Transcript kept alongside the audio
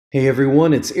Hey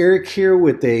everyone, it's Eric here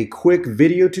with a quick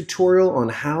video tutorial on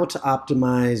how to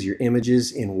optimize your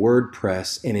images in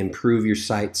WordPress and improve your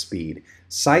site speed.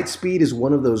 Site speed is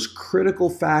one of those critical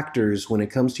factors when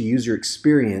it comes to user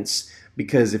experience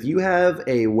because if you have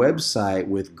a website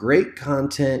with great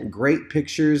content, great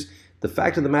pictures, the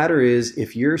fact of the matter is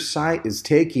if your site is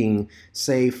taking,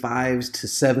 say, 5 to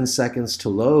 7 seconds to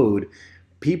load,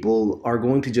 people are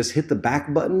going to just hit the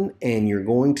back button and you're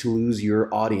going to lose your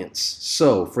audience.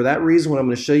 So for that reason, what I'm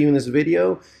going to show you in this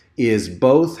video is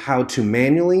both how to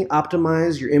manually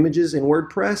optimize your images in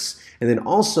WordPress and then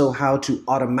also how to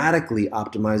automatically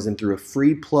optimize them through a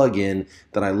free plugin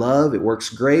that I love. It works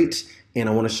great and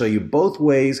I want to show you both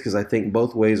ways because I think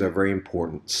both ways are very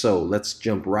important. So let's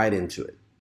jump right into it.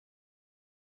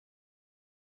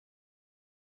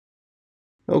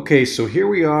 Okay, so here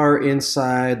we are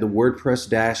inside the WordPress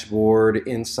dashboard,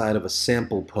 inside of a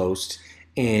sample post,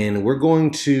 and we're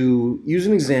going to use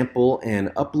an example and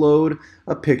upload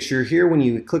a picture. Here, when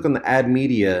you click on the Add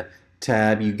Media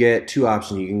tab, you get two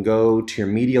options. You can go to your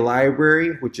media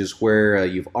library, which is where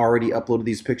you've already uploaded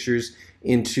these pictures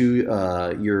into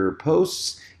your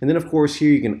posts, and then of course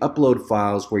here you can upload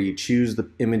files where you choose the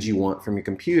image you want from your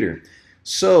computer.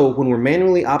 So when we're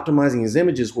manually optimizing these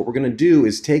images, what we're going to do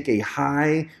is take a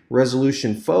high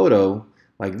resolution photo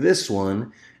like this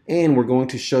one, and we're going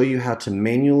to show you how to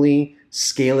manually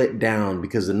scale it down,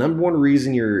 because the number one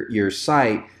reason your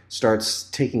site starts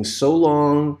taking so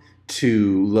long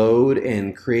to load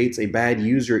and creates a bad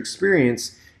user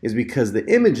experience is because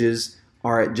the images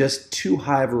are at just too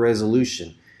high of a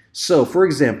resolution. So for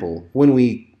example, when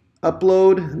we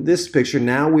upload this picture,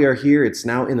 now we are here, it's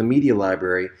now in the media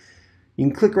library. You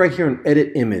can click right here on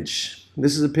Edit Image.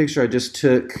 This is a picture I just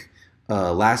took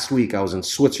last week. I was in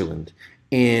Switzerland.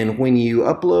 And when you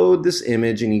upload this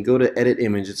image and you go to Edit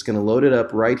Image, it's going to load it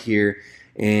up right here.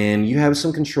 And you have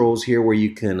some controls here where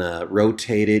you can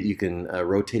rotate it. You can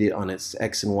rotate it on its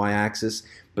X and Y axis.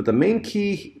 But the main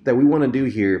key that we want to do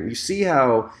here, you see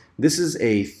how this is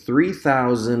a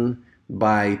 3000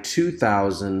 by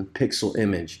 2000 pixel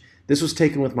image. This was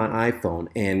taken with my iPhone,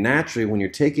 and naturally when you're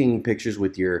taking pictures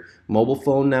with your mobile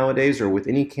phone nowadays or with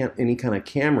any kind of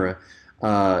camera,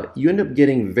 you end up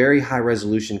getting very high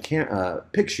resolution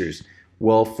pictures.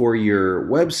 Well, for your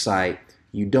website,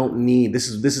 you don't need, this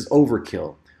is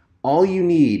overkill. All you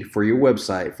need for your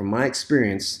website, from my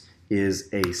experience, is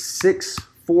a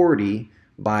 640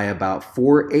 by about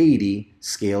 480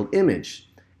 scaled image.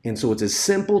 And so it's as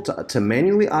simple to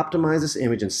manually optimize this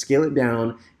image and scale it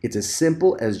down. It's as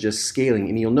simple as just scaling.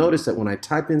 And you'll notice that when I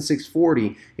type in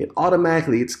 640,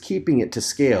 it's keeping it to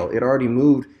scale. It already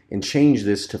moved and changed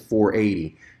this to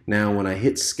 480. Now when I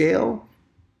hit scale,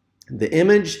 the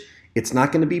image, it's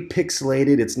not going to be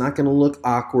pixelated. It's not going to look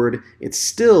awkward. It's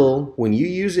still, when you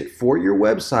use it for your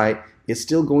website, it's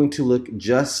still going to look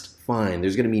just fine.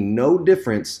 There's going to be no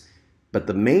difference. But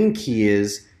the main key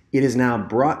is it is now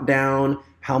brought down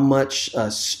how much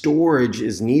storage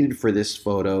is needed for this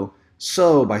photo.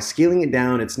 So by scaling it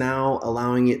down, it's now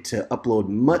allowing it to upload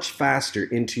much faster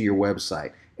into your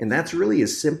website. And that's really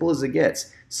as simple as it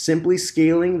gets. Simply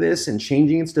scaling this and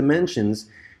changing its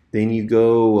dimensions, then you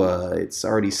go, it's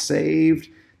already saved,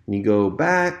 and you go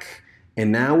back,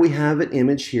 and now we have an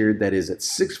image here that is at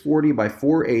 640 by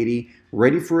 480,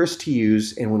 ready for us to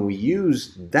use. And when we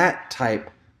use that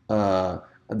type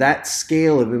that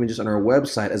scale of images on our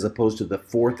website as opposed to the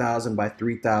 4000 by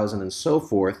 3000 and so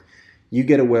forth, you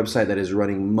get a website that is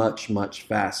running much, much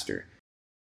faster.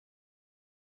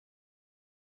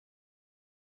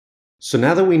 So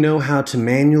now that we know how to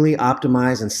manually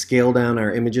optimize and scale down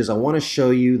our images, I want to show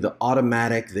you the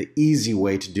automatic, the easy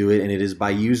way to do it, and it is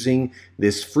by using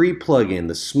this free plugin,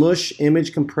 the Smush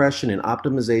Image Compression and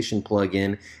Optimization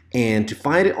plugin. And to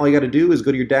find it, all you got to do is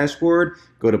go to your dashboard,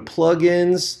 go to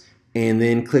Plugins, and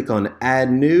then click on Add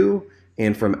New,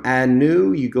 and from Add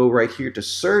New you go right here to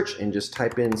Search and just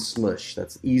type in Smush.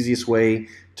 That's the easiest way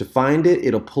to find it.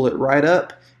 It'll pull it right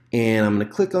up, and I'm going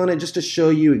to click on it just to show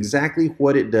you exactly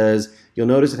what it does. You'll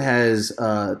notice it has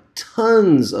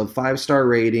tons of 5-star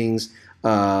ratings,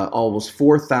 almost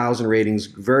 4,000 ratings,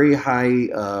 very high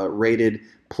rated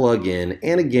plugin,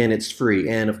 and again it's free.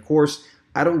 And of course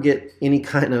I don't get any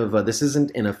kind of, this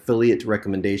isn't an affiliate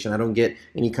recommendation. I don't get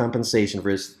any compensation for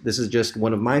this. This is just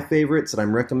one of my favorites that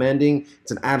I'm recommending.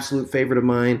 It's an absolute favorite of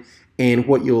mine. And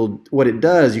what it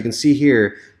does, you can see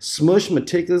here, Smush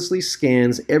meticulously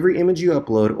scans every image you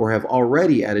upload or have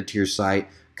already added to your site,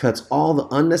 cuts all the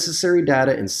unnecessary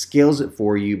data and scales it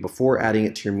for you before adding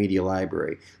it to your media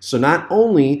library. So not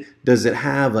only does it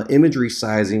have an image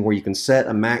resizing where you can set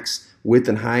a max width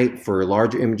and height for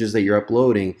larger images that you're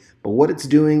uploading, but what it's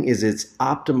doing is it's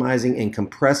optimizing and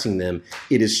compressing them.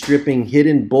 It is stripping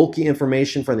hidden bulky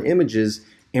information from the images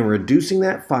and reducing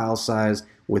that file size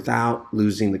without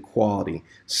losing the quality.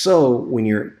 So when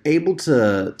you're able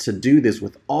to do this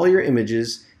with all your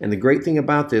images, and the great thing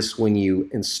about this, when you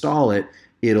install it,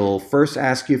 it'll first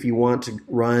ask you if you want to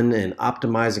run and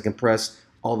optimize and compress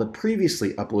all the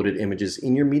previously uploaded images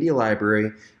in your media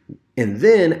library. And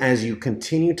then as you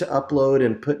continue to upload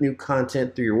and put new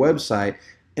content through your website,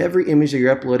 every image that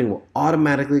you're uploading will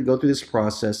automatically go through this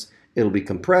process. It'll be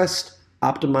compressed,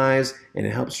 optimized, and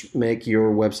it helps make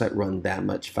your website run that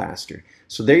much faster.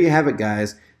 So there you have it,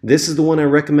 guys. This is the one I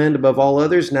recommend above all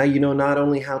others. Now you know not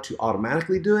only how to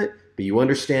automatically do it, but you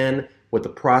understand what the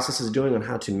process is doing on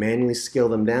how to manually scale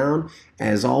them down.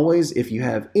 As always, if you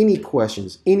have any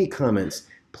questions, any comments,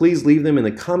 please leave them in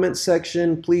the comment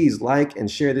section. Please like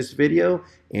and share this video,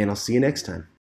 and I'll see you next time.